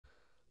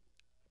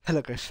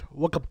Hello guys,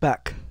 welcome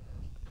back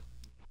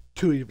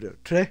to a video.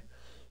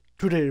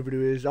 Today's video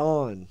is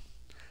on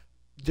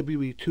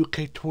WWE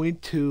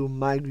 2K22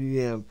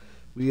 MyGM.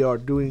 We are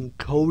doing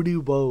Cody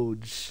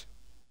Rhodes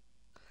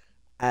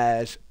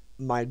as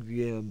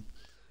MyGM,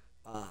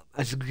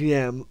 as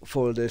GM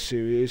for this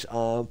series.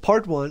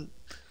 Part 1.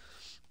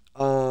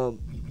 I'm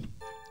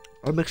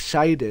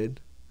excited.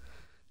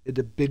 It's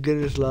a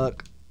beginner's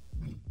luck,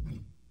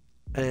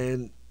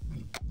 and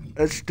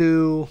let's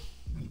do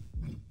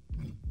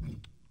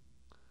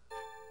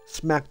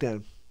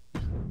SmackDown.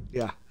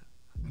 Yeah.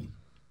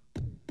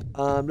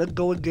 Let's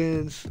go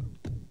against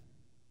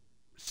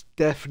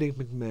Stephanie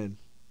McMahon.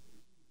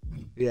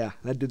 Yeah,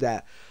 let's do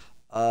that.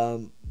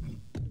 Gonna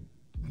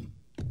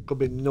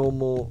be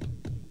normal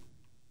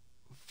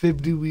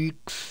 50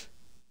 weeks.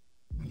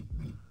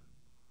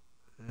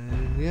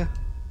 And yeah.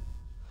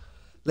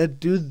 Let's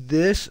do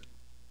this.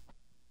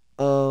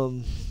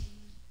 I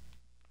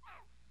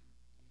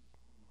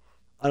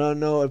don't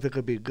know if it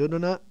could be good or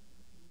not.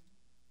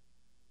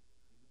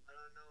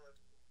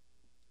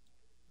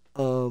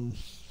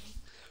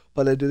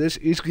 But let's do this.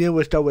 Each game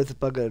will start with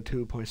bug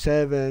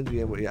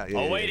 2.7.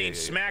 Awaiting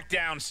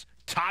SmackDown's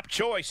top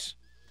choice.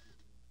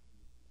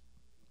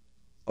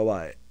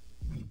 Alright.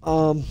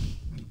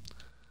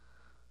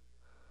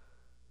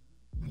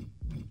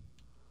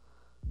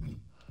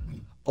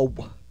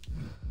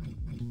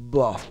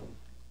 Blah.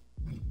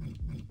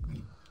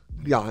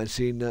 John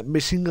Cena.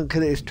 Machine Gun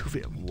Killer is 2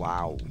 feet.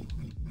 Wow.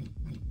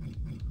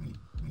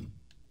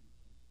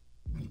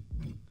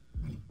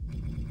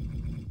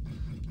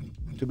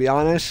 To be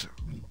honest,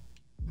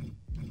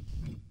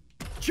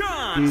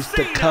 he's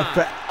the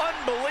tougher.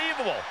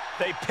 Unbelievable.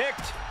 They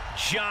picked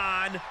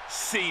John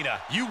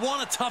Cena. You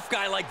want a tough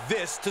guy like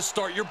this to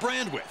start your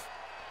brand with.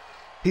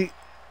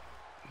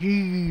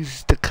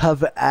 He's the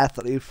cover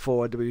athlete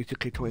for WWE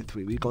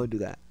 2K23. We're going to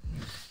do that.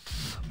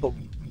 But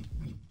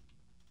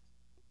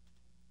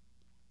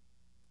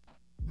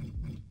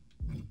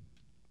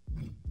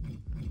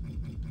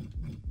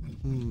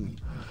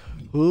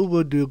who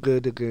will do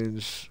good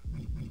against?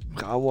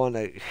 I want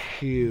to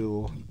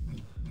heal.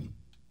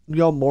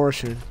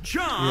 Morrison.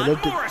 John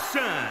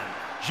Morrison.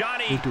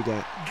 Johnny we'll do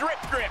that.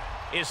 Drip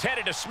is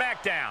headed to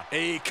SmackDown.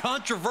 A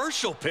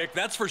controversial pick,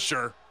 that's for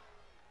sure.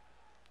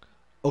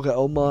 Okay,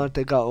 Omar.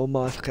 They got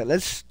Omar. Okay,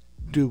 let's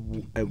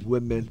do a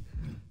women.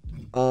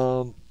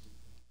 I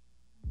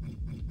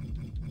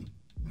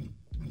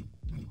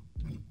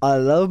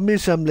love me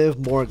some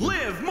Liv Morgan.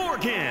 Liv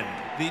Morgan.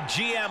 The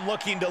GM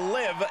looking to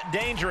live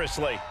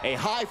dangerously. A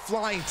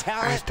high-flying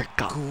talent,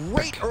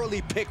 great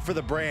early pick for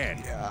the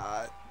brand.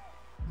 Yeah.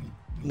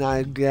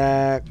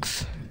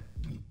 Nygax,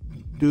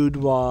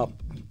 Doudwop,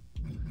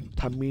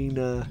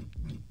 Tamina,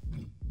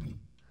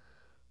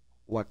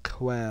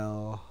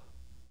 Wakwell.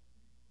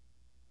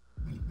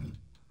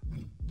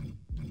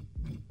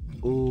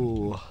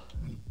 Ooh.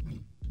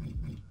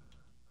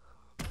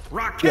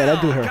 Raquel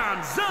that'll do her.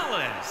 Gonzalez.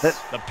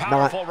 The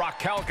powerful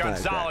Raquel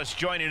Gonzalez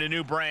joining a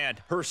new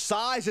brand. Her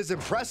size is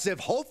impressive.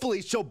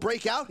 Hopefully, she'll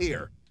break out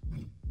here.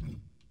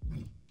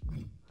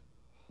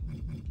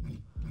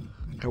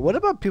 Okay, what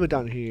about people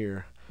down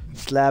here?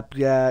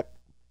 Slapjack,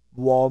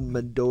 Wall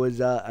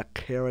Mendoza,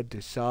 Akira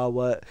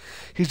Desawa.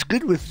 He's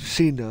good with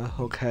Cena,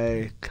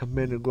 okay.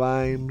 Commander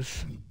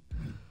Grimes,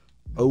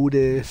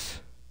 Otis,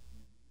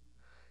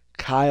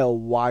 Kyle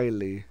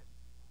Wiley.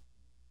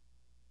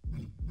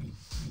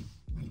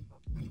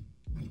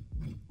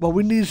 Well,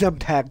 we need some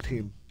tag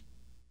team.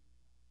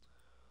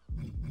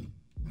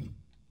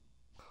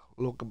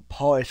 Logan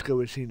Paul is good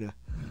with Cena.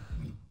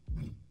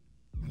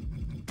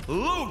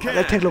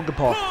 Let's take Logan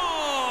Paul.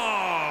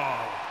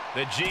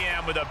 The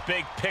GM with a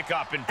big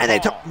pickup in Paul.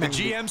 The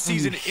GM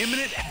sees an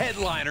imminent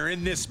headliner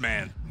in this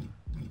man.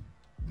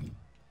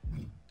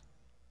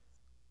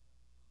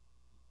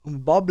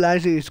 Bob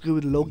Lashley is good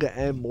with Logan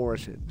and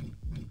Morrison.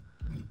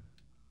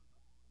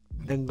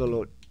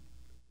 Angelo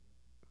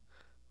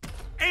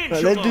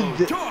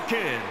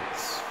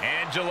Dawkins.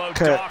 Angelo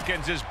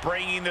Dawkins is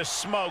bringing the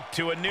smoke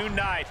to a new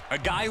night. A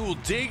guy who will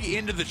dig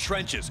into the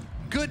trenches.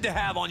 Good to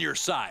have on your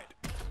side.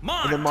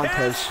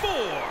 Montez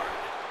Ford.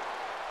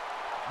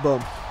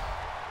 Boom.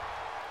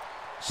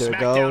 There we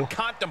go. SmackDown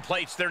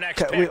contemplates their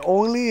next pick. We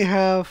only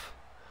have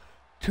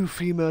 2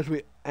 females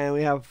and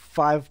we have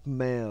 5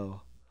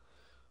 male.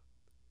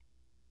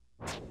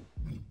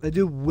 Let's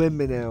do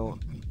women now.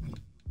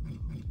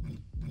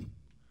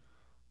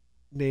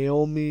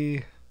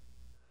 Naomi.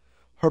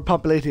 Her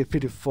population is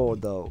 54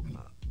 though.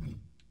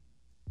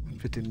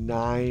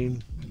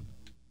 59.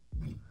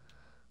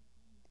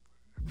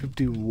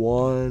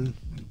 51.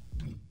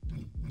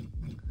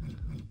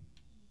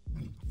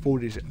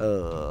 40.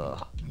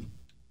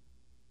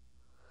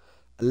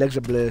 Alexa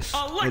Bliss.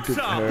 Alexa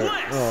Bliss.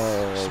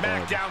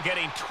 SmackDown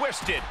getting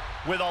twisted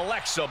with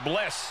Alexa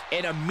Bliss.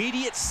 An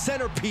immediate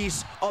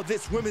centerpiece of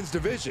this women's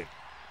division.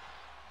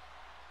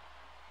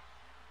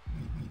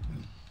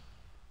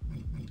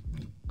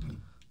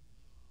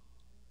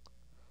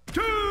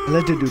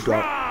 Let it do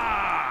drop.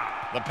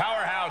 The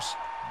powerhouse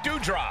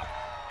Doudrop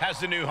has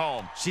the new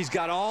home. She's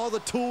got all the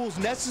tools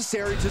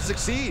necessary to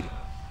succeed.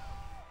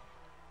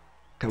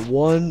 Okay,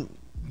 one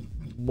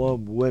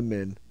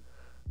women.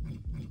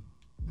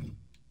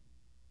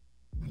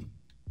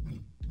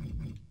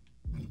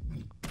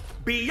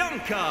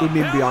 Bianca. We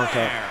mean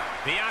Bianca.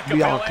 Bianca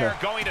Belair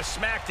going to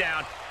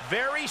SmackDown.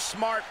 Very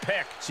smart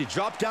pick. She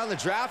dropped down the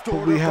draft But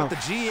order, we have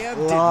but the GM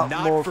a lot did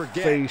more not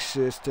forget.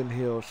 faces than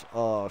heels.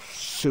 Oh,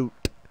 shoot.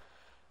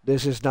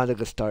 This is not a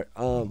good start.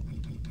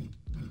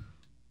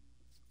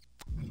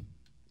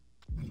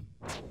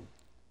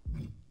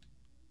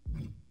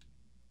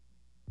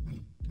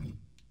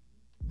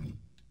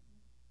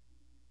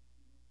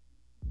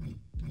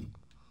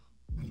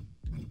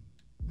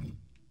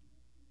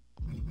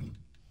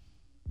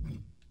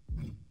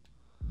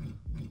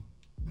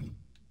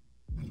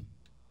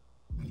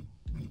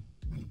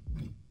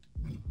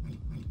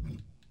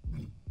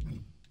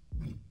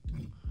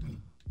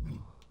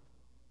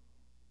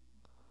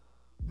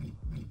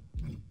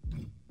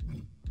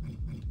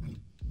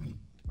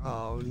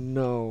 Oh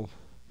no.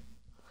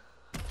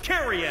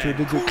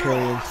 Karrion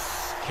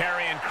Cross.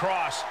 Karrion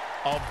Kross,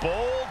 a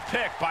bold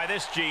pick by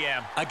this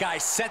GM. A guy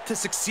set to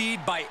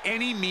succeed by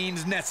any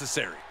means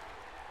necessary.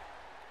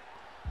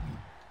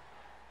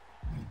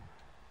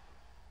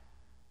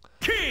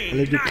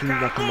 King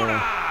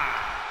Nakamura.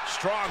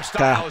 Strong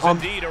styles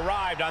indeed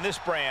arrived on this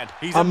brand.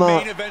 He's a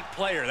main event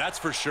player, that's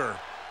for sure.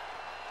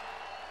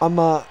 I'm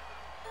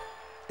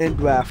in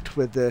draft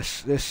with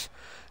this. This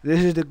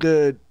is the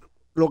good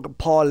Logan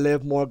Paul,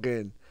 Liv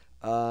Morgan,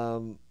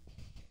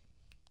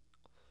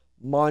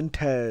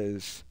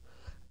 Montez,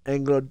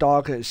 Anglo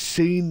Dawkins,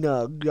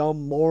 Cena,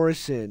 John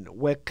Morrison,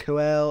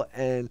 Wickrell,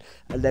 and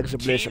Alexa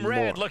Bliss. Team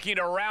Red looking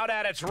to round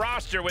out its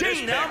roster with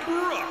Dana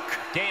Brooke.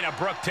 Dana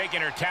Brooke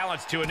taking her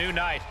talents to a new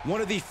night. One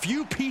of the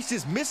few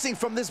pieces missing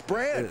from this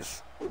brand.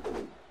 Yes.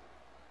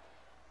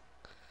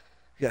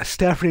 Yeah,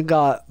 Stephanie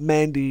got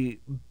Mandy,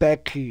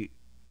 Becky,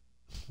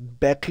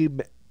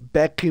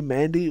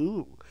 Mandy.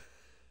 Ooh.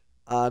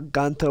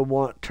 Gunther,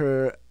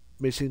 Walter,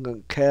 missing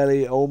on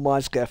Kelly,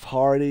 Omos, Jeff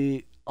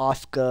Hardy,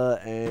 Oscar,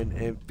 and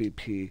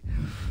MVP.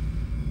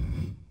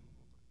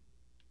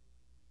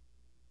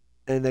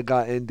 And they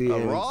got Indy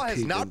and Raw has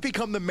Tegan. not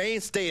become the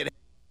mainstay.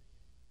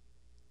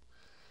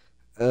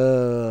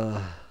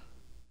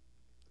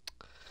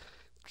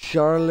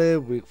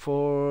 Charlotte, week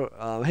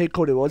 4. Hey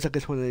Cody Rhodes, I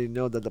just want to let you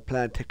know that the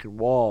plan taking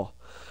Raw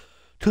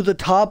to the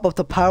top of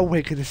the power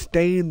ranking is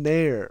staying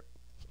there.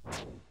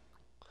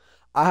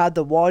 I had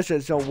the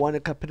Warriors on one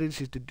of the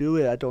competencies to do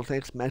it. I don't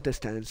think SmackDown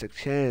stands a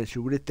chance.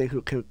 You really think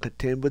who can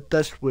contend with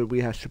us where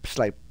we have ships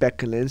like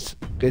Becky Lynch,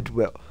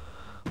 Goodwill?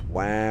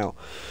 Wow.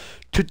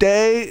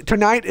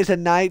 Tonight is a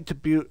night to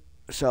be.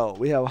 So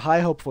we have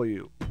high hope for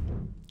you.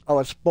 I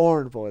was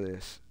born for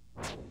this.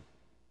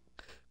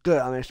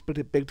 Good. I'm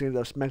expecting big things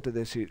of SmackDown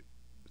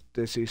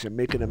this season.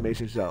 Make an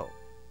amazing show.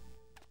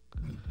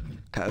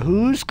 Okay,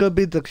 who's gonna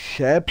be the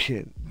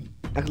champion?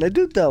 Like, let's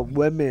do the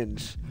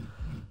women's.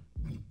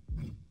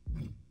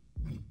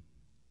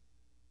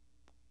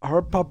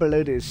 Her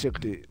popularity is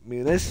 60. I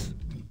mean, let's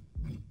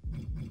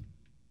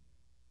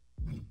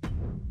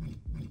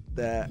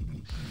that,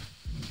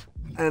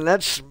 and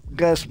let's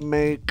just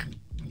make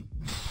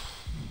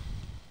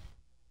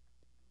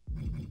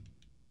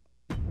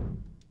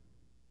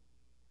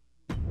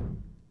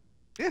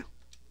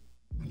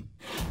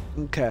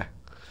okay.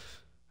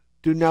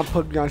 Do not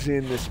put Beyonce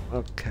in this.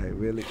 Okay,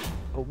 really?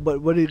 Oh,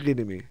 but what are you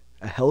getting me?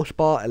 A health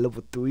spot at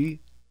level 3?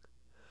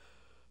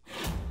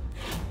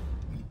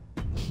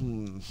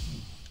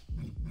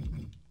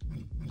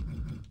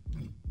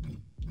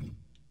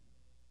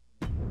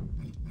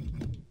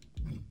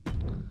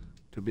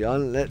 To be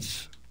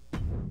honest,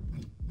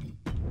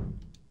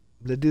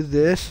 let's do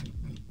this.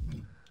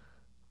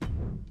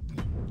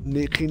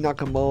 King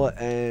Nakamura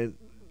and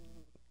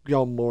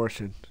John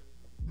Morrison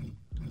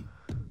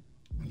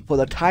for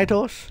the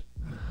titles.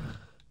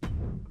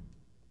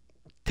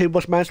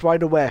 Tables match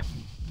right away.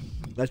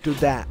 Let's do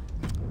that.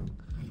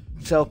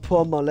 Self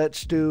promo.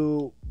 Let's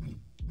do.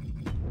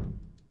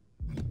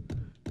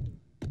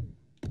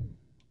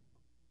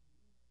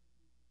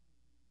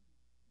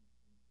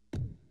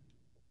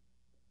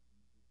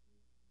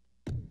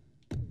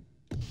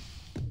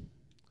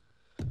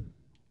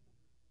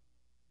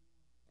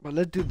 But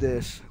let's do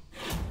this.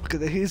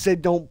 Because he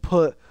said don't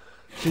put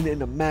Cena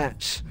in a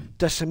match,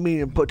 doesn't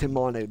mean put him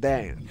on a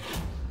day.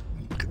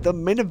 The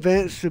main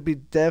event should be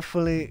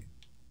definitely.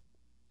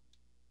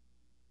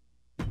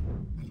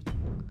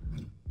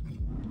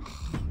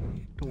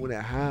 Don't really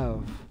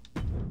have.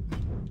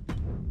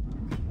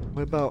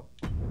 What about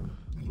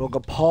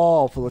Logan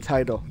Paul for the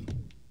title?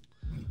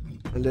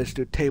 And let's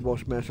do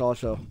tables match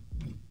also.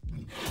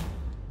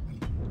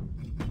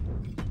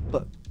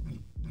 But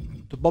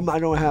the bummer I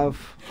don't have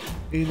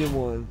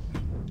anyone.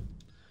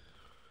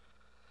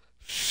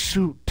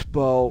 Shoot,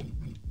 bro.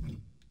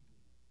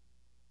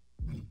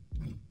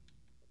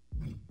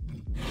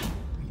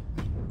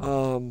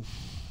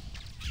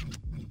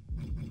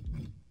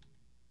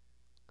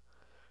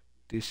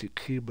 DC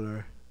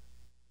Keebler.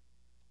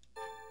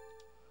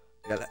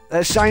 Yeah,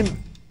 let's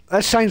sign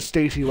Let's sign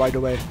Stacy right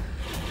away.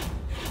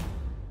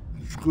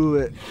 Screw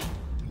it.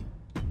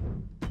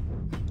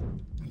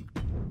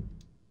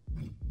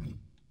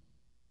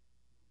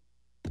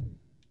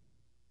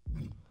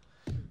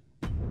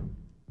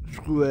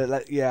 Screw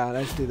it. Yeah,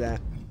 let's do that.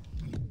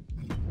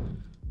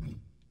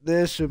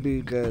 This would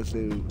be good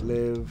to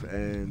live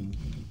and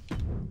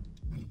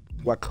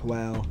work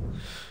well.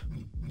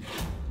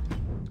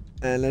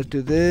 And let's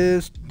do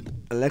this.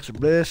 Alexa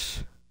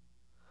Bliss.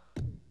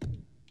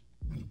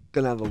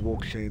 Gonna have a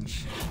walk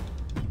change.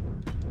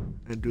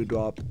 And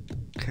Doudrop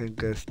can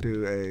just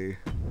do a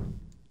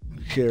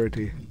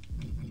charity.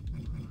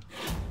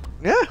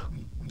 Yeah.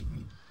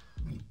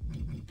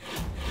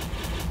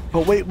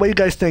 But wait, what do you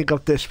guys think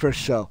of this first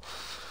show?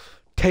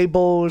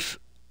 Tables,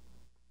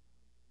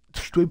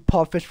 Street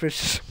Profits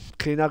versus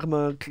Kenny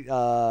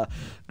Nakamura,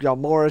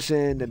 John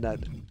Morrison, and that.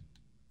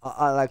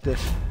 I like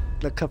this.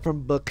 The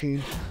confirmed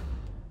booking,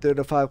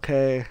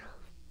 35K.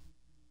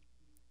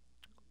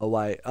 Oh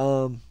wait,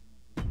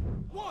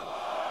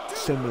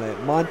 simulate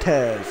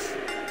Montez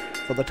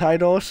for the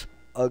titles.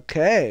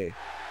 Okay.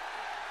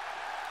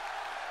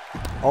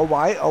 All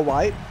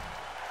right.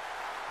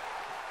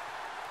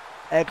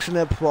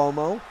 Excellent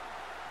promo.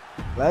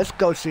 Let's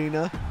go,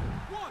 Cena.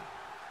 1,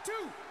 2,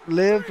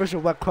 Liv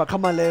versus Wet Crow.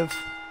 Come on, Liv.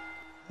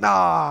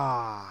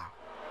 Nah.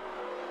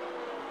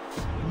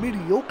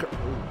 Mediocre.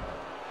 Ooh.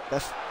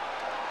 That's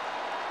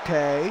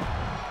okay.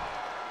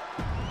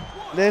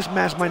 This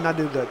match might not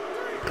do good.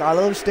 I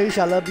love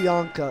Stacey. I love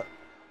Bianca.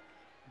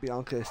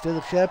 Bianca is still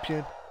the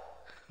champion.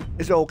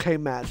 It's an okay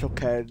match,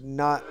 okay.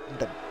 Not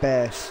the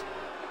best.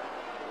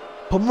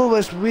 Puma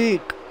was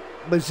weak,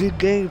 but she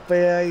gained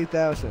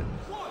 38,000.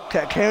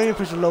 Carrying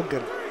versus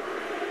Logan.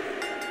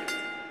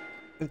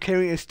 And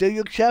Carrying is still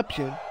your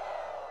champion.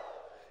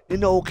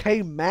 In the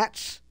okay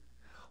match?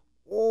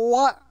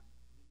 What?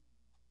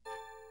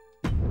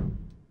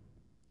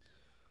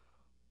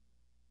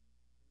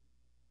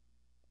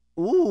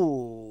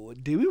 Ooh,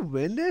 did we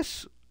win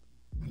this?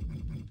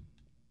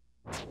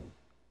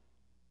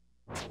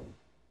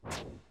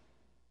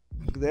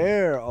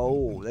 There.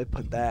 Oh, they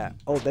put that.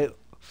 Oh,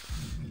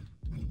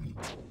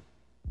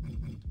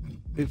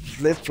 it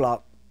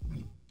flip-flop.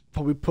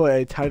 But we put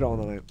a title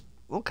on it.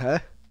 Okay.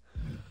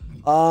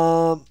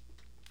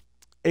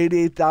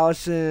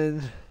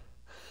 88,000.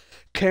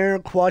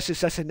 Karen Quash is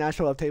such a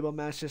natural of table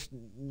matches.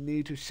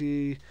 Need to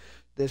see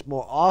this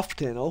more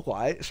often. Oh,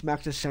 why?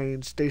 SmackDown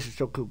saying Stacey's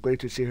so cool. Great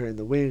to see her in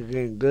the ring.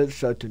 Getting good.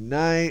 So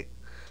tonight,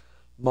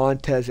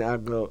 Montez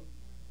and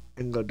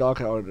Angle Dark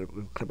are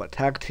the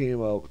tag team.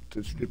 Well,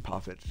 the Street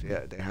Profits.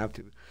 Yeah, they have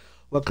to.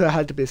 What could have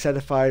had to be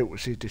satisfied was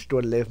she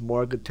destroyed Liv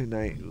Morgan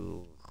tonight.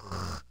 Ooh.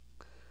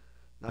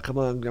 Now come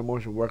on, John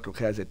Morrison worked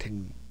okay as a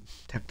tag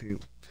team.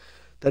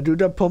 The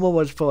promo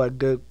was for a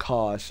good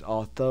cause,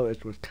 although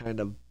it was kind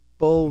of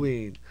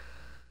boring.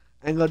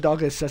 Angle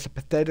Dog is such a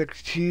pathetic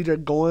cheater,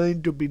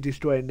 going to be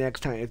destroyed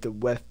next time if the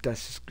ref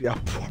does his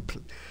job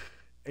properly.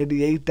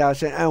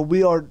 88,000, and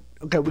we are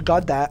okay. We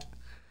got that.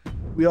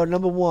 We are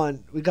number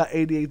one. We got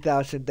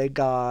 88,000. They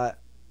got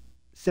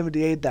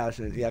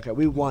 78,000. Yeah, okay.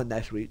 We won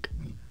last week.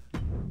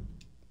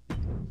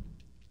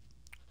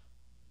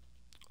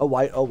 Oh,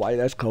 white.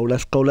 Let's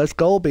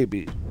go,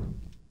 baby.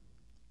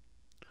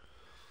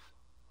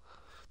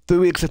 3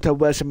 weeks until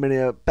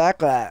WrestleMania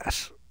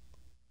Backlash.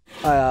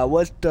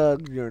 What's the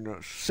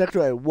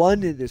sector I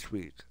won in this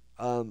week?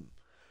 No,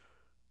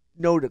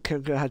 the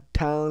character had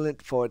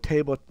talent for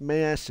table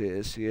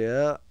masses.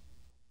 Yeah.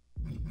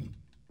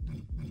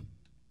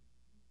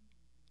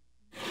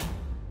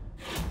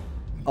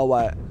 Oh,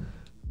 what?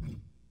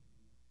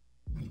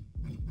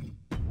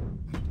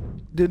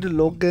 Did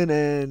Logan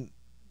and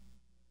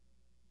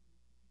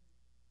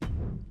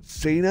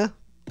Cena?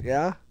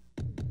 Yeah.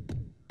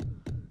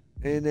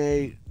 In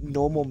a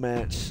normal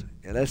match.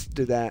 Yeah, let's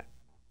do that.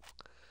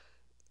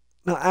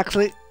 No,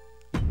 actually,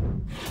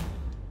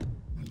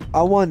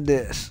 I want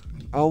this.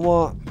 I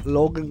want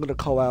Logan to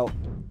call out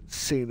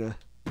Cena.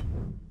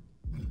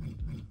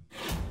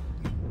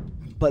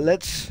 But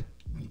let's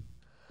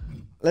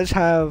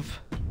have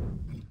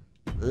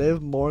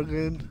Liv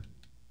Morgan.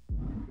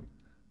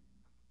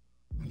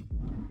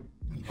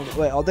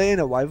 Wait, are they in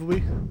a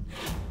rivalry?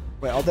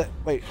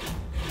 Wait.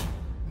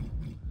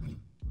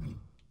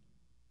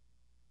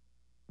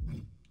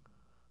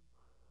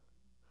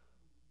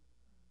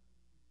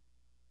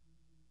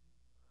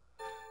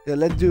 Yeah,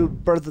 let's do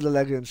Birth of the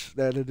Legends.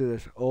 Let's do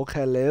this.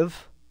 Okay,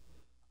 Liv,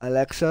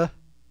 Alexa,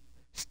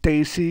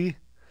 Stacy,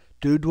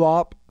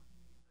 Doudrop,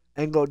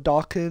 Angle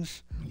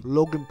Dawkins,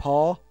 Logan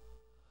Paul.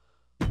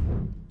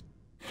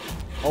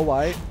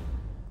 Alright.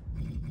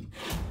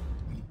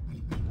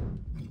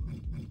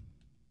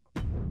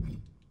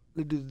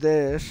 Let's do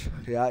this.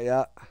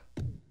 Yeah.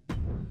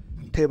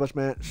 Tables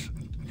match.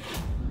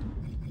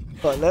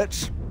 But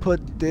let's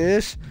put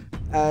this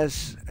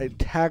as a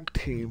tag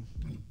team.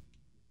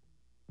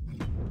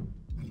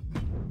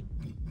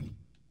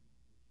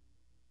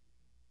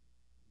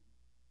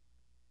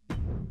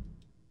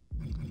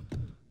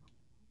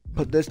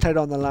 Put this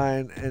title on the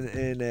line and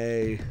in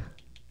a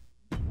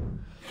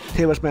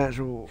tables match.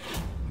 And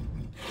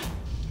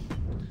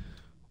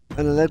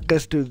then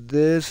let's do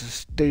this,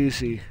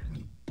 Stacy.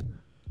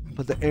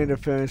 But the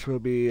interference will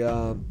be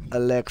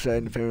Alexa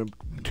interfering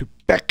to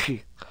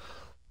Becky.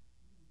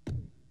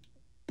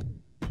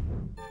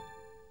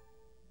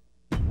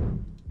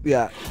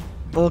 Yeah.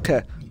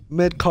 Okay.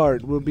 Mid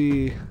card will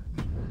be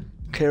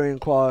Karrion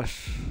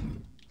Kross.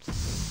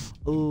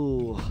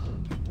 Ooh.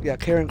 Yeah,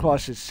 Karrion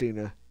Kross is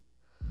Cena.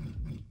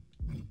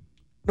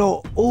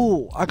 No.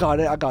 Ooh, I got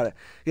it.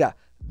 Yeah.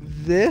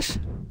 This.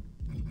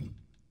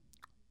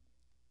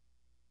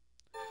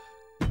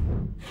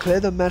 Clear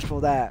the mess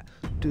for that.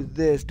 Do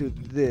this.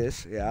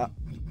 Yeah.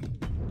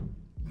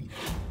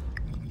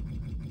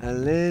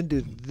 And then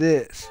do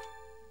this.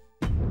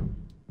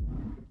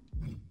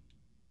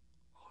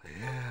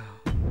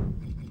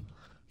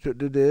 So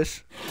do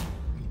this.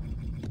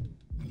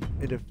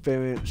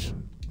 Interference.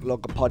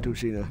 Local part to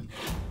Cena.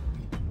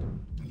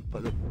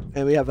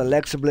 And we have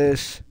Alexa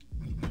Bliss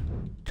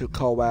to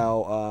call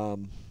out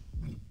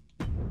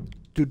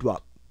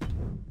Doudrop.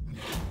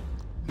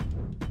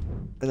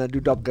 And then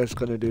Doudrop is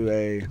gonna do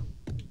a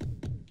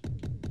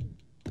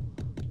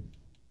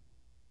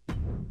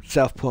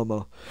self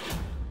promo.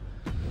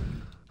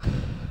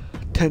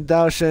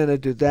 10,000 to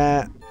do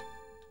that.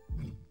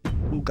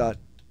 Oh god.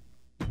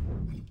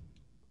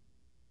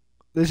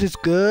 This is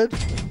good.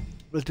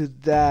 Let's do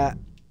that.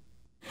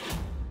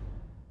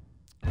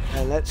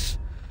 And let's.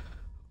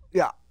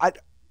 Yeah, I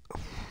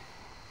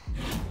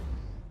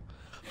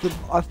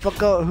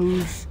forgot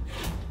who's.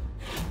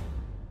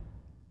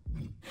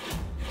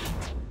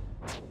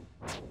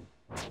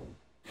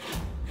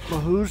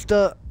 Who's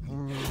the.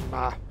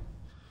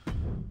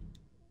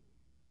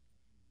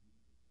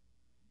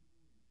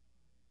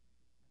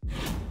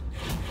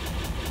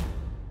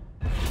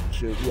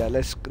 Shoot, yeah,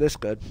 that's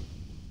good.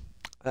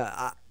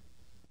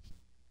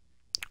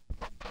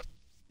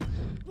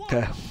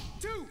 Okay.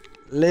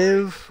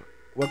 Liv,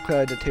 what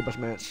could the tables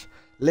match?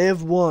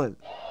 Liv won.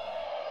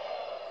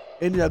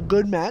 In a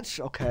good match,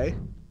 okay.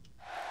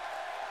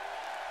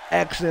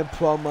 Excellent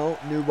promo,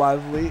 new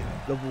rivalry,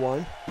 Liv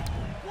won.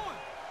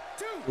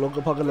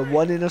 Logan Paul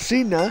won in a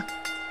Cena.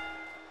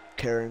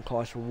 Karrion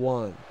Kross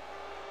won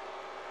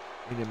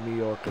in a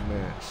mediocre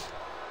match.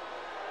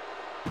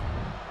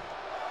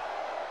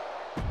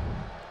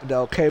 The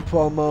okay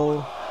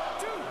promo,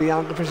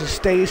 Bianca versus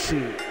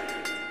Stacy.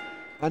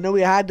 I know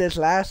we had this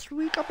last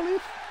week, I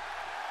believe.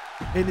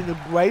 And in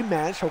a great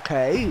match,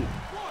 okay.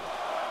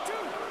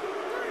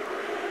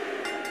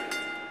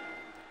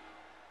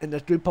 And the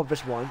Street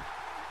Profits won.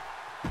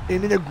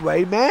 And in a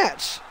great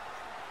match.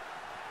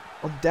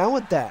 I'm down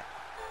with that.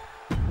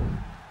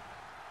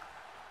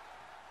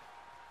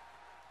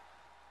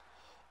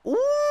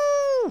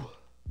 Ooh!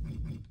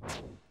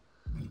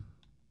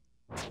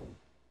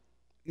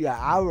 Yeah,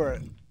 our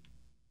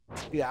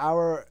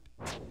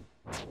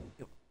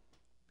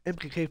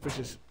MKK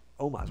versus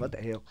Omos, what the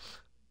hell?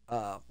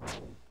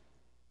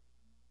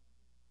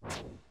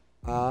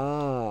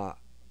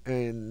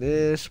 And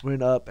this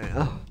went up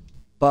and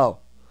bow.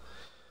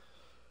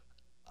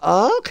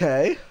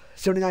 Okay,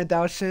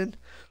 79,000.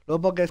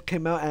 Lobo guys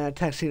came out and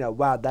attacked Cena.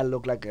 Wow, that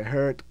looked like it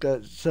hurt.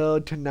 Good. So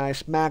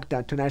tonight's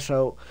SmackDown. Tonight's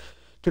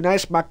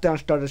SmackDown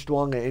started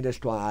strong and ended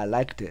strong. I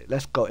liked it.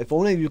 Let's go. If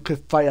only you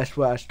could fight as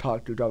well as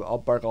talk to I'll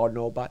bark all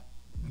know about.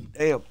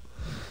 Damn.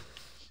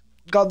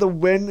 Got the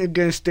win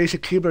against Stacy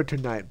Keibler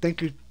tonight.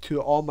 Thank you to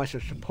all my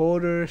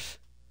supporters.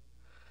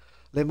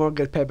 Lemore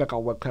gets payback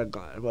on what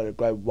a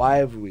great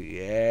rivalry.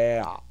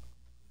 Yeah.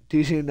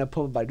 DC in the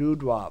opponent by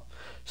Doudrop.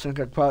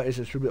 Sunken Crowd is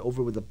distributed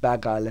over with the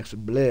bad guy Alexa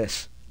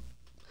Bliss.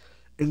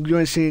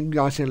 Enjoying seeing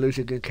Johnson lose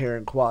against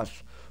Karrion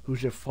Kross,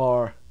 who's a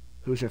far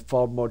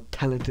more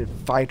talented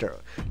fighter.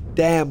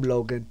 Damn,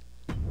 Logan.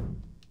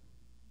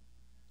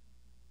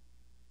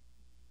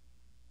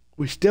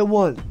 We still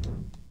won.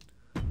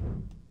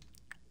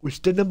 We're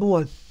still number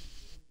one.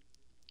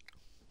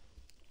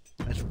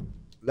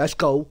 Let's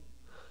go.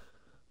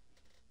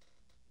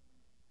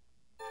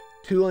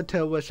 2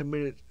 until what's a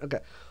minute. Okay.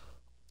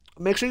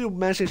 Make sure you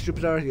message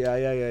Superstar.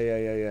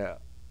 Yeah.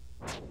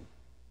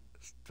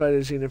 Try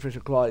to see the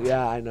official quality.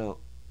 Yeah, I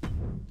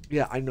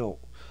know.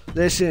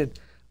 Listen,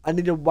 I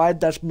need to wipe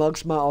that smug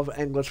smile off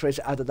Angle's face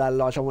after that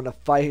loss. I want to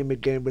fight him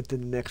again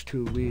within the next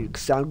 2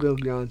 weeks. Sound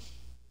good, Leon?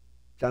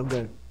 Sound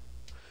good.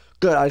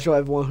 Good, I show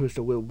everyone who's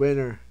the real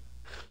winner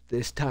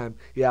this time.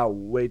 Yeah,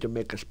 way to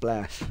make a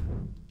splash.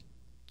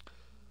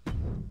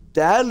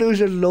 That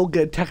loser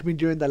Logan attacked me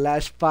during the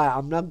last fight.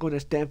 I'm not going to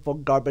stand for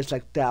garbage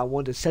like that. I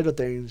want to settle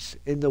things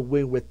in the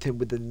ring with him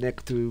within the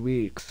next 3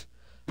 weeks.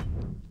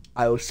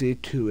 I will see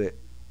to it.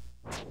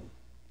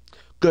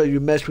 Good, you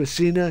mess with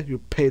Cena, you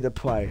pay the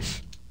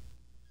price.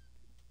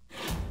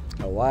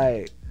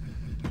 Alright.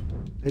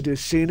 They do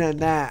Cena and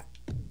that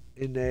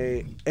in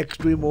a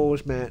Extreme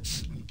Rules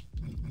match.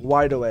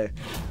 Wide away.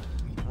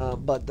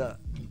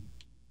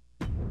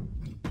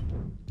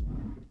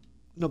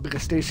 No,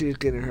 because Stacy is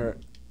getting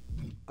hurt.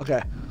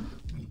 Okay.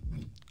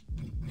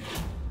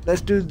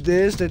 Let's do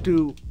this. Let's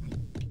do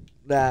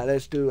that.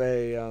 Let's do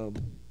a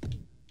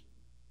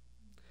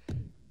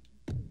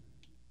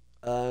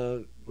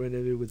We're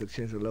gonna do with the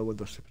chance to lower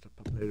the super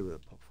populated with a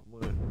pop from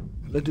one.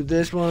 Let's do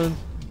this one.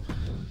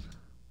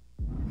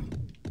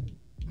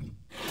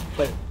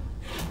 But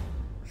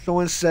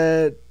someone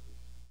said,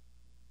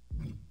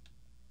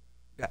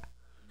 yeah,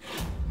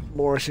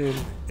 Morrison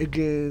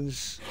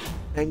against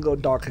Angle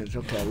Dawkins.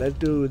 Okay, let's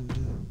do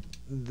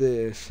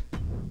this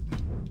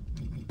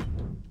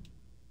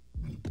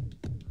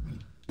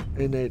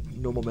in a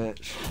normal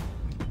match,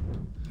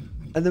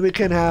 and then we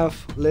can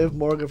have Liv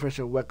Morgan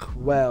versus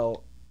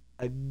Well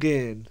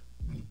again.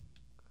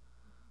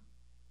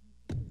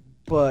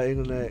 But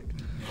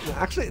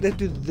actually, let's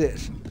do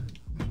this.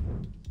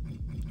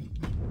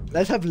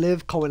 Let's have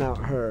Liv calling out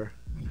her.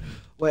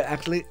 Wait,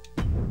 actually.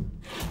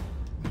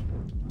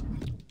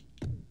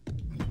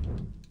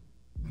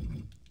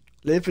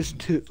 Liv is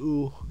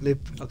 2. Liv,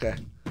 okay.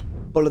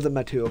 Both of them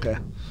are 2, okay.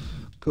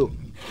 Cool.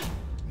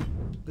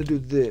 Let's do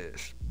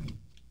this.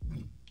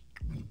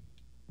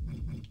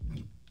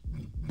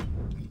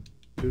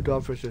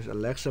 Rudolph versus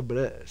Alexa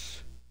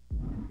Bliss.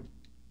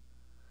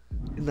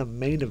 In the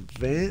main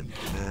event?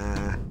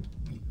 Nah.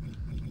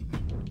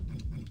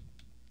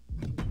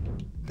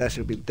 That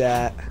should be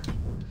that.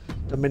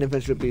 The main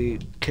event should be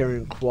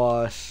Karen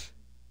Cross.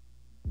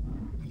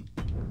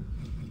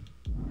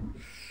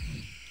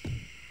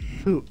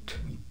 Shoot.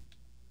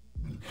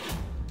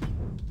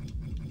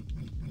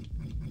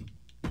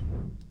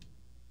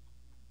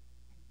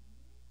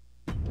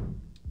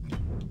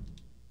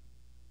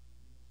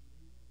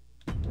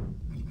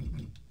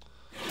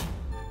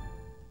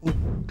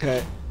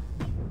 Okay.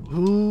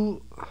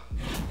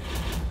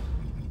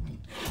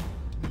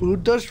 Who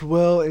does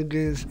well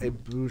against a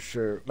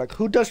bruiser? Like,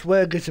 who does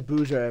well against a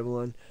bruiser,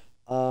 everyone?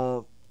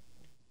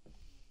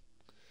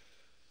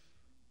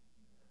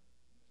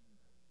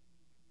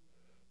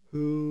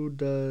 Who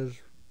does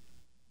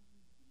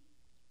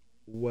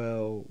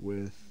well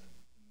with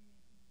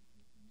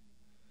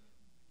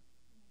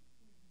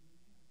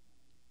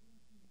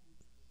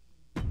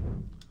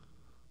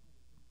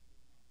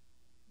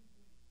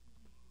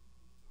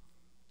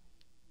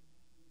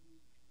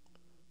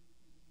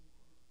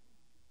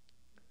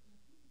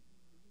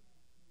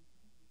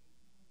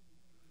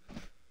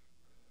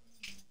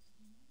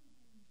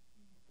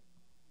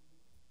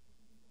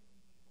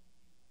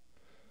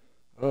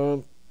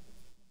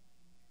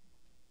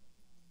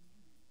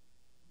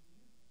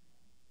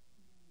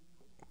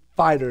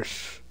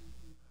fighters?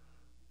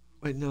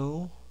 Wait,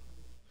 no.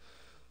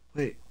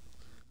 Wait.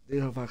 They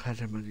don't have a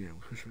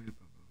MyGM.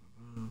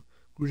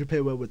 Bruiser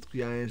pair well with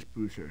giants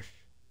bruisers.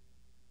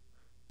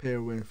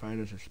 Pair when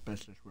fighters and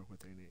specialists work what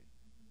they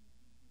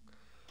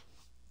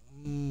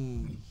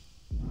need.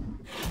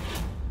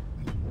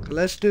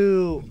 Let's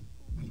do.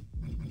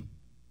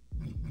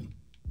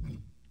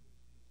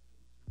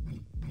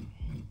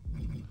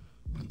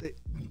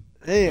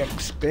 They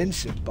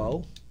expensive,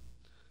 Bo.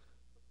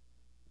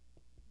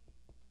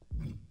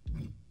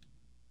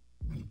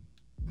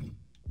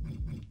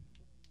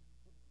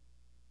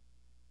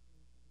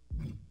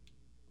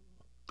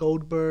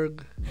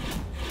 Goldberg.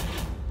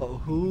 But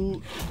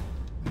who?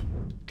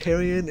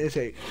 Carrion is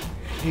a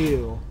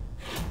heel.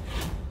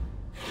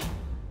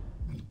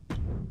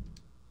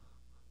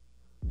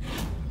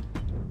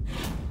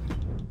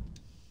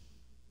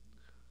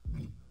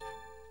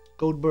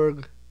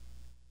 Goldberg.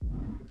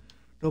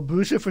 No,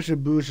 Bruiser versus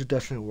Bruiser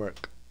doesn't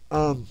work.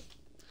 Yeah,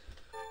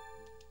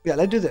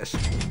 let's do this.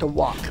 The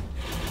walk.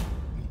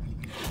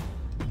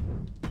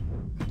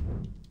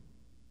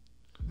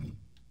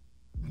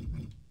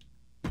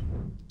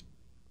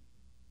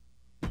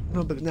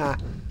 No, but nah.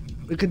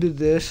 We can do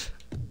this.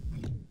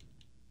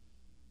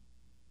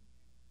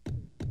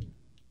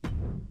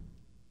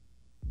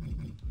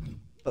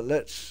 But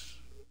let's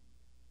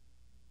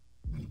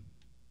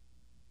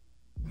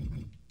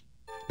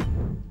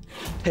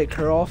take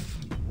her off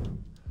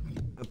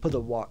and put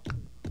the walk.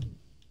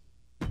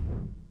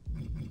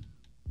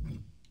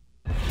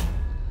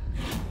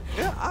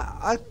 Yeah,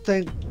 I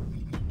think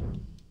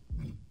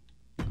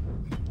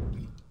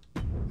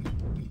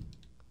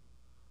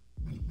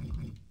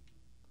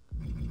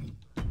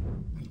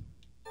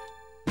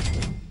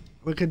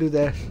we can do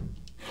this.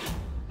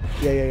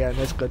 Yeah,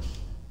 that's good.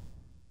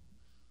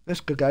 That's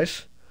good,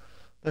 guys.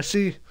 Let's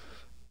see.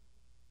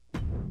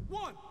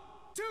 1,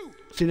 2.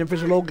 Cena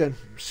versus Logan.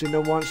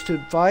 Cena wants to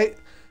fight.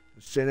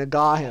 Cena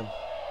got him.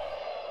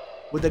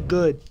 With a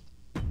good.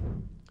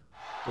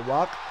 The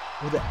Rock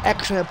with an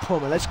excellent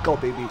promo. Let's go,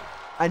 baby.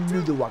 I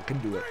knew The Rock can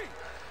do it.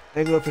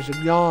 Angle versus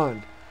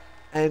Beyond.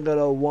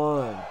 Angle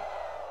won.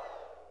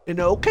 In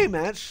an okay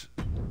match.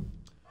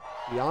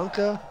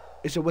 Bianca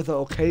is with an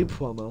okay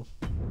promo.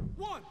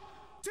 1,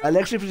 2.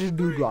 Alexa versus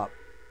Doudrop.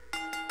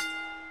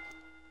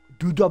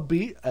 Doudrop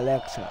beat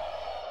Alexa.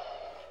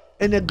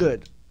 In a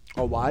good.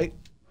 Alright.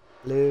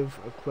 Liv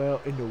or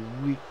Quell in the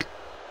week.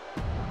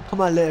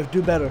 Come on, Liv,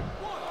 do better. 1,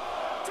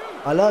 2.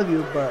 I love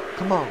you, but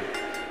come on.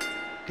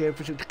 Get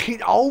for the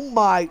kid. Oh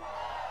my.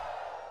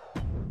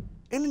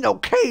 In an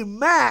okay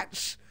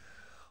match.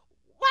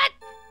 What?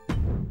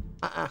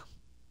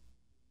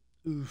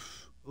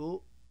 Oof.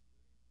 Oh.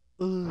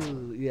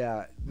 Ooh,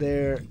 yeah,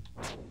 they're.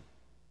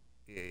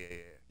 Yeah.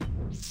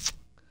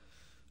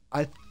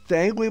 I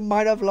think we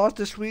might have lost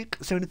this week.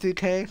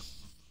 73K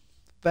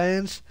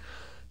fans.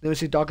 Never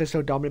see Dawkins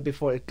so dominant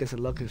before it gets a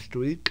lucky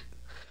streak.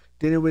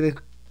 Didn't really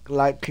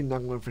like King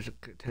Nakamura versus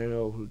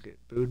Katero, who get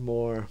booed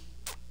more.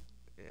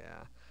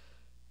 Yeah.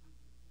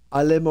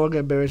 I let Morgan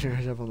embarrassing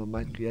herself on the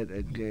mic yet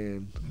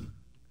again.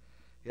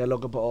 Yeah,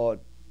 Logan Paul.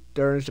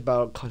 Durns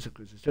about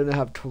consequences. Shouldn't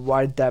have to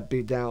write that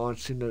beat down on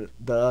Cena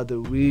the other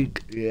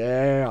week.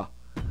 Yeah.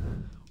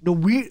 No,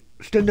 we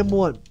still number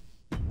one.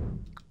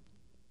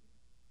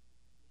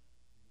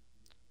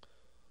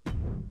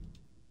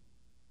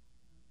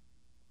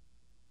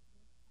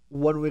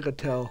 One week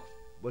until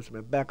what's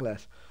my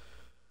backlash.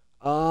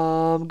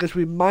 Because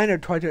we minor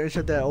try to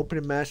insert that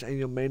opening match and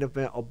your main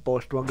event are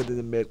both stronger than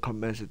the mid-card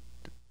match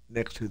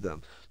next to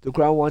them. The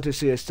crowd wants to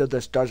see a still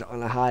that starts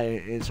on a high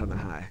and ends on a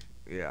high.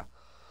 Yeah.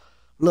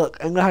 Look,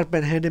 Angle has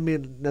been handing me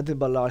nothing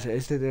but loss.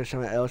 Is there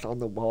someone else on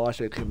the wall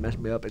so it can mess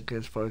me up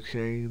against for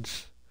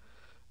exchange?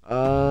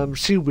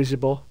 See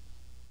visible.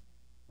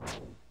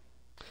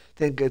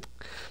 Thanks,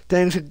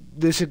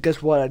 this is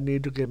just what I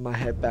need to get my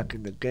head back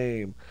in the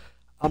game.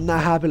 I'm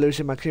not happy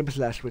losing my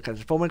championship last week.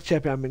 As a former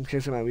champion, I'm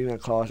increasing my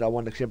rematch clause. I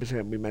want the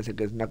championship rematch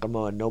against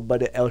Nakamura.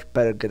 Nobody else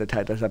better get a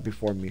title shot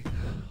before me.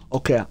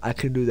 Okay, I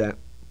can do that.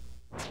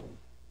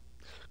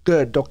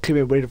 Good, don't keep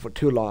me waiting for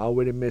too long. I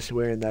already miss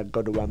wearing that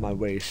go to run my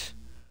race.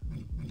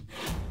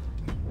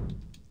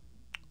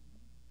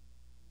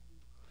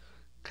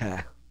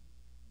 Okay.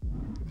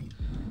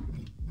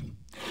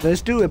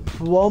 Let's do a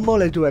promo.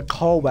 Let's do a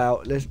call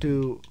out. Let's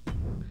do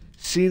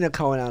Cena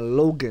calling out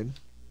Logan.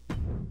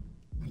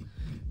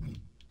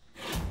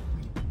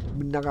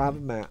 We're not gonna have a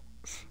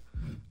match.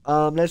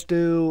 Let's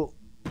do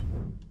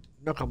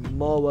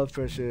Nakamura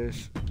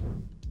versus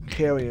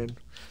Karrion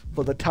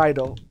for the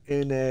title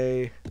in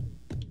a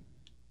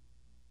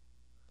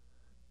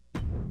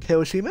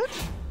KOC match.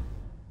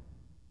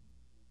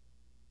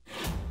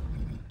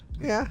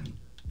 Yeah.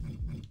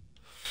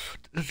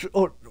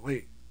 Oh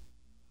wait.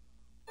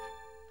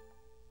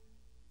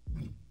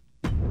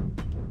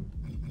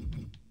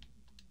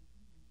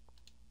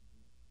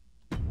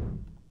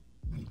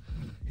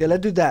 Yeah,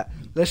 let's do that.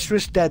 Let's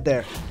switch that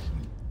there.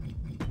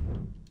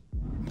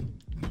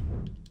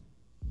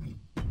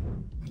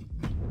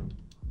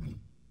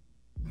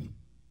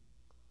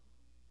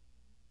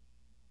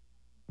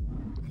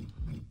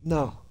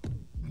 No.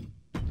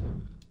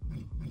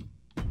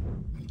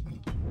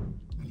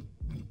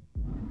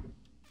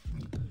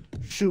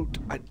 Shoot,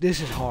 this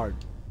is hard.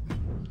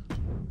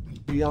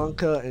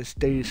 Bianca and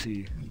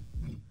Stacy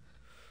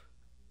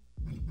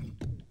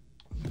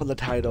for the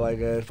title, I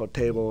guess, for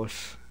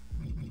tables.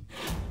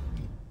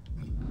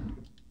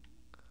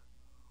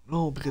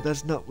 No, because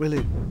that's not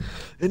really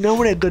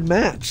a good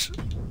match.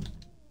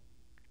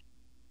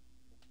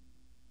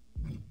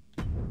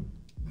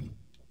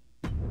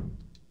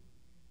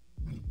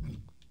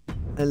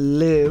 And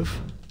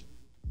Liv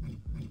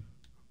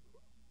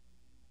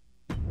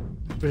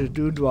versus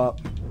Doudrop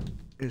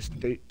is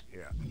state.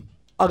 Yeah.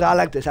 Okay, I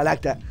like this. I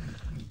like that.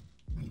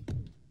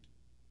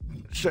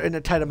 So in a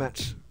title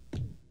match.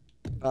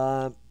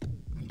 Nah.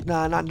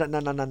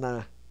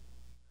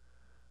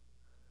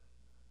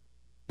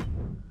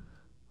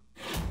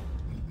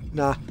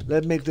 Nah,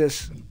 let's make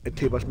this a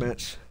tables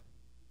match.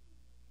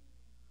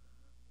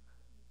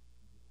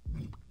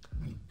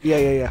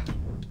 Yeah.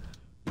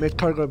 Make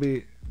card gonna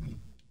be.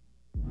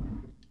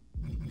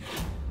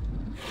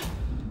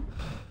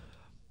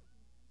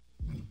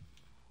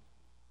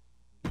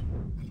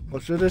 Well,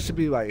 so this should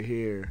be right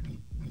here.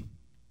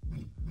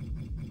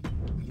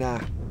 Nah,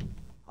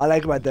 I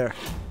like it right there.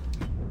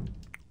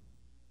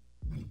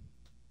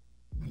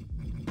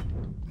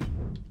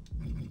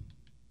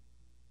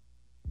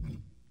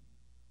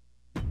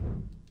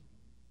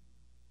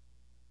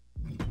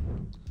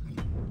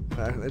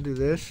 Alright, let's do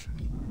this.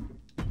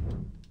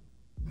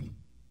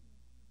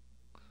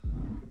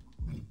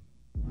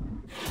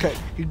 Okay,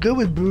 you're good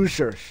with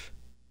bruisers.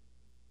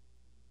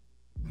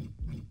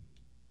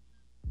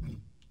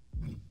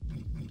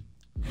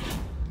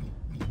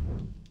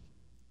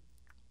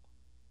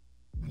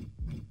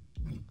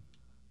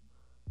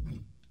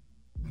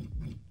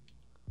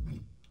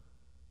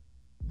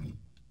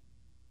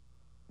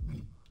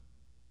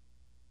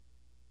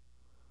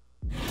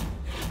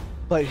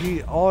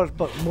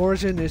 But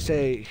Morrison is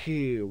a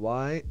he,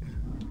 right?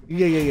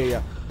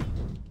 Yeah.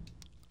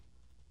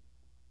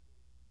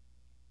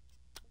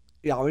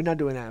 Yeah, we're not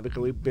doing that because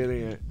we're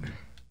building it.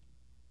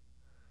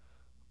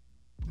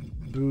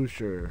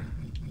 Booster.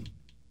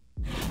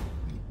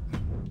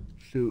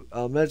 So,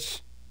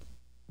 let's.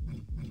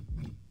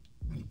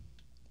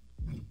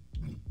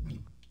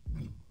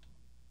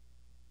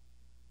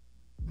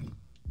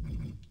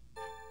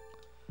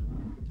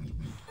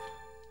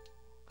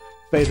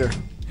 Vader.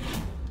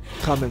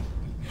 Coming.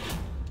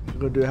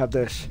 We're gonna have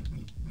this.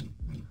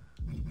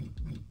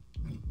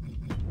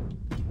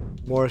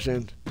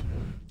 Morrison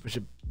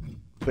versus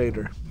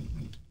Vader.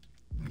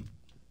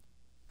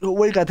 What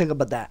do you gotta think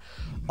about that?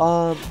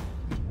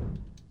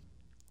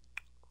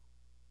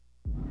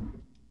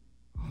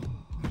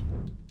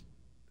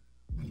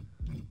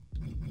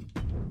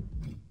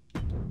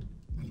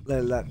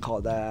 Let's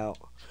call that out.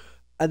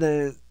 And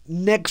then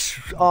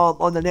next,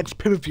 on the next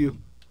pay-per-view,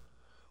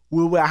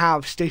 we will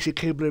have Stacey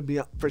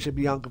Keibler versus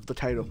Bianca for the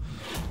title.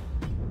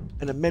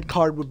 And the mid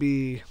card would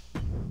be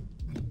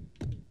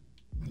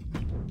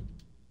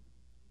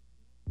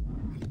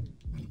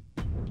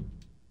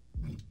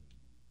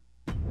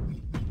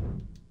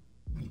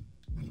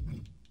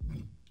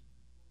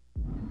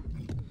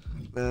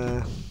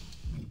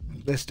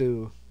let's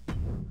just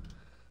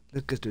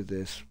do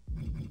this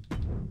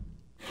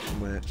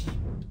match.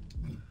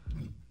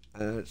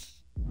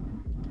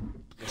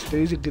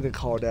 Stacey getting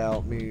called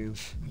out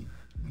means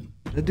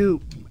I do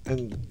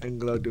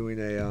Anglo doing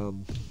a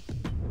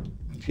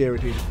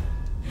charity.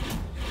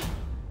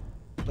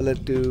 But let's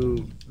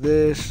do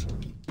this.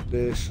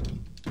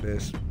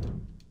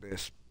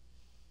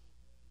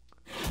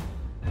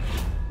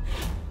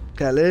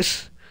 Okay,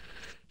 this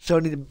so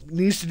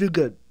needs to do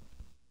good.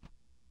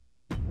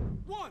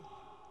 1,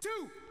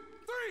 2,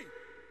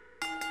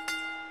 3.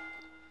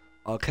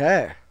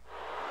 Okay.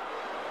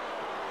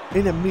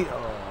 In the meat.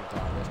 Oh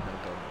god, that's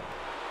not good.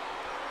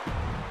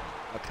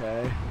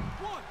 Okay.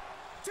 1,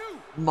 2.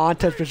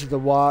 Montez versus The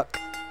Walk.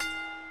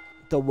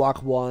 The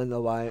Walk won,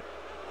 alright.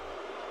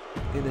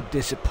 In a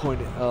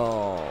disappointing.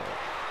 Oh.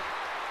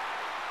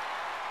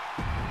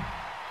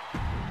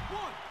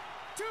 1,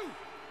 2,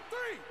 3.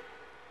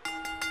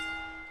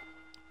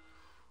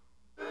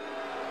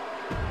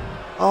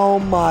 Oh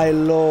my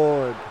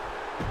lord. 1,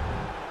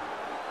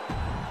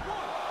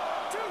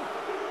 2,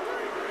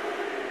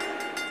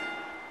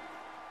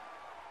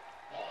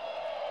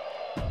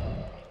 3.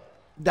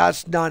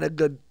 That's not a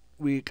good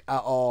week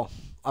at all.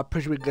 I'm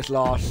pretty sure we just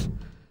lost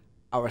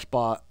our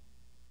spot.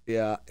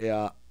 Yeah.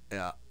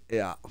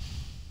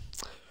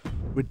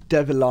 We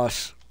definitely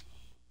lost.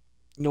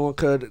 No one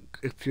could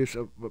excuse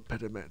a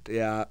impediment.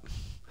 Yeah.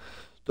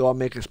 Though I'm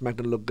making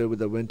SmackDown look good with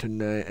the win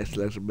tonight, it's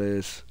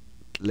Elizabeth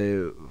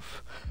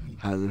Live.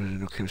 How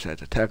no Kim said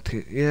the tag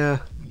team. Yeah.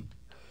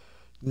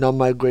 Not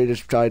my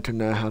greatest try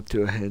tonight. Have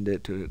to hand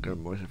it to Girl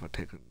Morrison for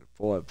taking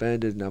full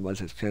advantage. Not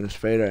much as Candice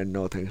Fader, and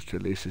no thanks to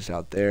Lisa's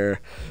out there.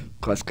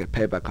 Of course, get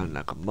payback on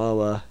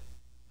Nakamura.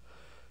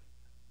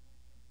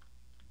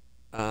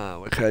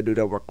 We could do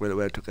that work really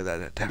well to get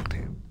that tag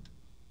team.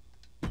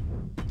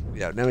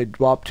 Yeah, now we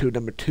drop to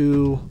number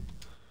 2.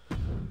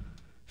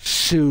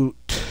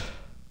 Suit.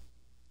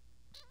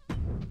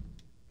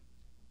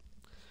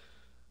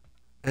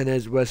 And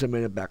his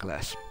WrestleMania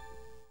Backlash.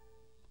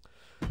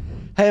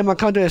 Hey, my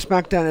content of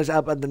SmackDown is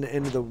up at the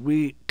end of the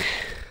week.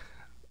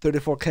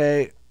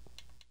 34K.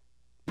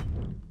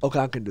 Okay,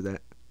 I can do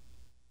that.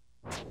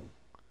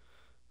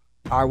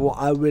 I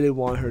really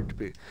want her to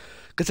be.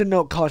 Because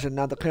no caution.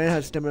 Now the current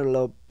has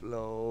stamina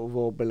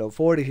below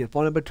 40. He's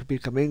vulnerable to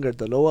become injured.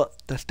 The lower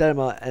the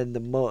stamina and the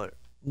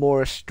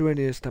more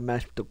strenuous the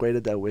match, the greater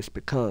the risk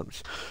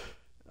becomes.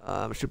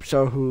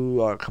 Superstars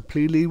who are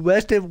completely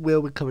rested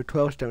will recover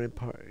 12 stamina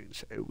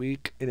points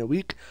in a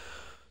week.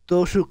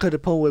 Those who cut the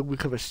point will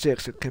recover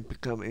 6 and can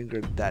become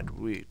injured that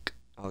week.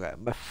 Okay,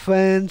 my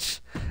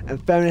friends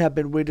and family have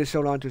been waiting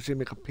so long to see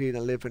me compete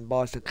and live in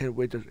Boston. Can't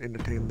wait to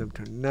entertain them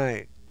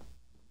tonight.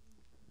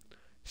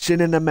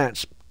 Sitting in the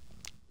match.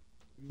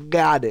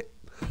 Got it.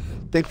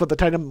 Thanks for the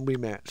title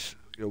rematch.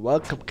 You're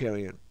welcome,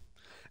 Carrion.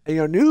 And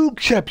your new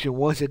champion,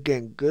 once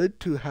again. Good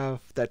to have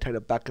that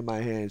title back in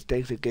my hands.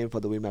 Thanks again for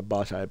the rematch,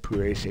 boss. I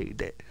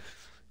appreciate it.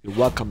 You're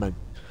welcome, man.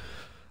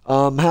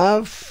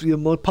 Have your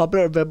most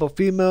popular available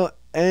female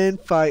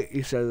and fight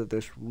each other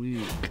this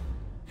week.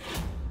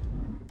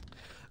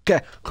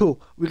 Okay,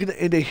 cool. We're gonna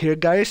end it here,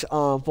 guys.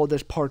 For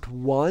this part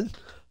 1.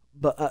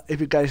 But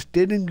if you guys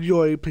did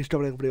enjoy, please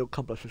don't like the video,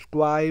 comment,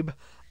 subscribe.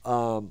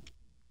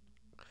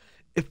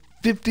 If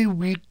 50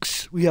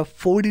 weeks, we have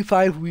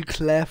 45 weeks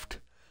left.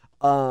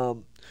 I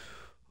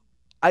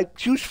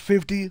choose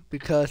 50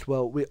 because,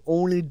 well, we're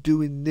only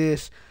doing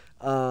this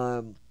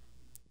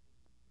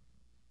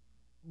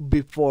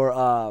before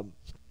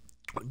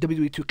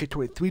WWE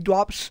 2K23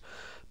 drops,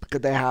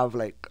 because they have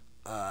like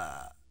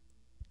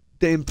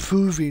they're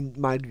improving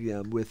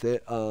MyGM with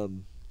it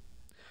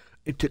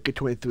in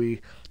 2K23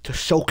 to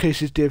showcase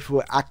this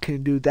different. I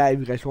can do that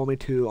if you guys want me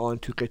to on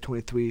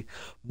 2K23.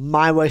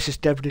 My race is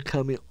definitely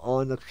coming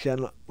on the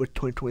channel with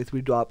 2023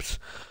 drops,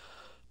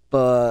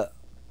 but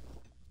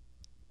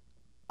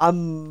I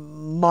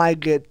might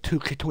get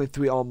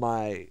 2K23 on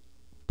my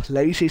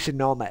PlayStation,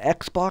 not on my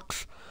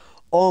Xbox,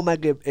 or I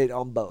might get it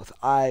on both.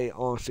 I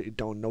honestly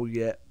don't know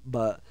yet,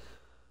 but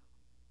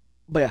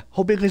yeah,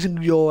 hope you guys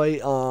enjoy.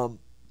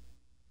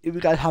 If you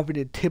guys have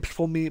any tips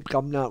for me, because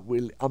I'm a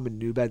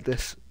noob at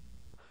this.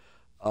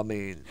 I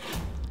mean,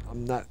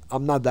 I'm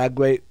not that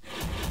great.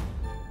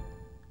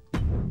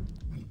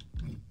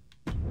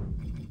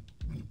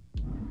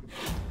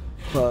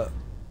 But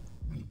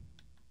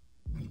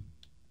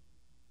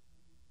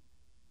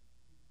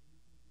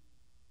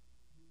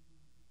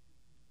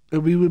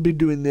we will be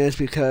doing this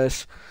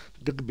because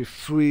they could be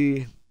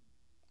free.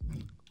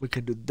 We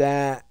can do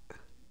that.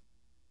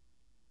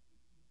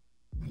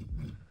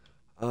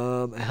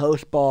 A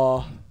house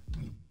ball.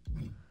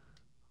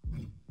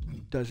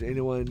 Does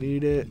anyone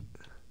need it?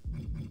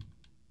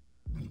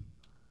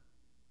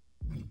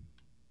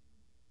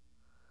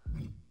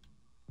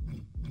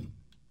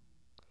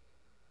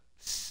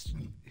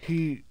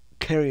 he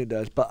Karrion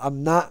does, but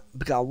I'm not,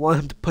 because I want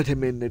him to put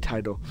him in the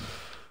title.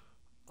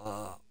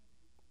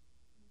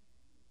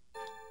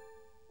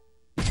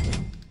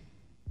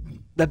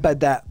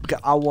 That because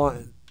I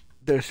want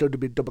there still to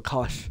be double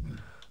cost.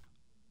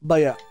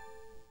 But yeah,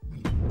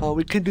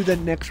 we can do that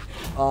next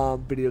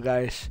video,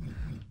 guys.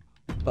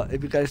 But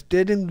if you guys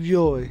did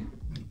enjoy,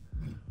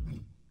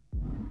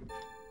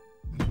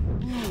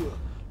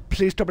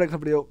 please stop liking the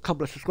video,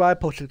 comment,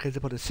 subscribe, post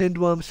notifications for the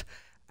syndromes,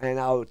 and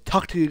I'll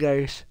talk to you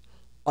guys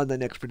on the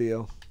next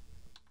video.